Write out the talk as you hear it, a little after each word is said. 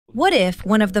What if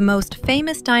one of the most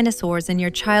famous dinosaurs in your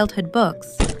childhood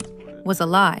books was a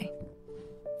lie?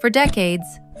 For decades,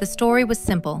 the story was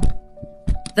simple.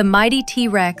 The mighty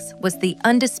T-Rex was the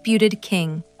undisputed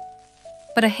king.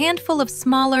 But a handful of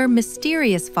smaller,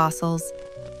 mysterious fossils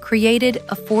created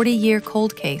a 40-year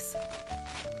cold case.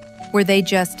 Were they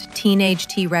just teenage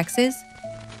T-Rexes?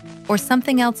 Or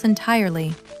something else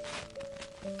entirely?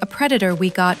 A predator we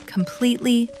got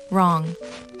completely wrong.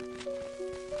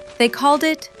 They called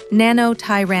it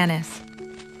Nanotyrannus.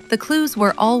 The clues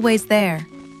were always there,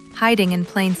 hiding in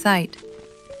plain sight.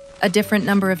 A different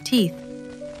number of teeth,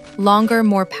 longer,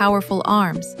 more powerful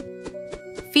arms.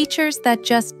 Features that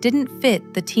just didn't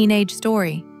fit the teenage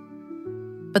story.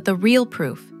 But the real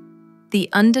proof, the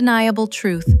undeniable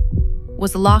truth,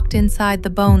 was locked inside the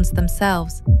bones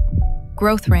themselves.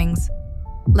 Growth rings,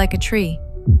 like a tree.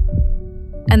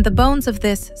 And the bones of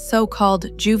this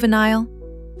so-called juvenile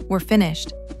were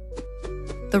finished.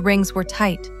 The rings were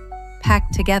tight,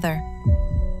 packed together.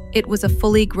 It was a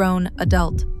fully grown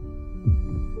adult.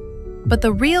 But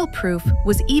the real proof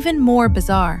was even more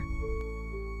bizarre.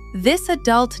 This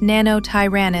adult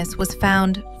Nanotyrannus was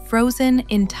found frozen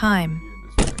in time,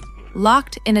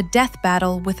 locked in a death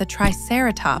battle with a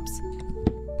triceratops.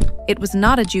 It was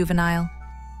not a juvenile.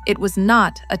 It was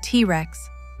not a T-Rex.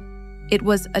 It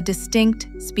was a distinct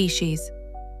species,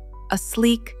 a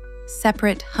sleek,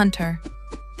 separate hunter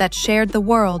that shared the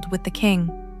world with the king.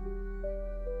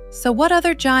 So what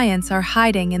other giants are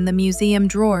hiding in the museum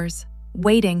drawers,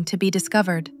 waiting to be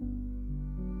discovered?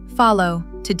 Follow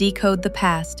to decode the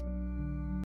past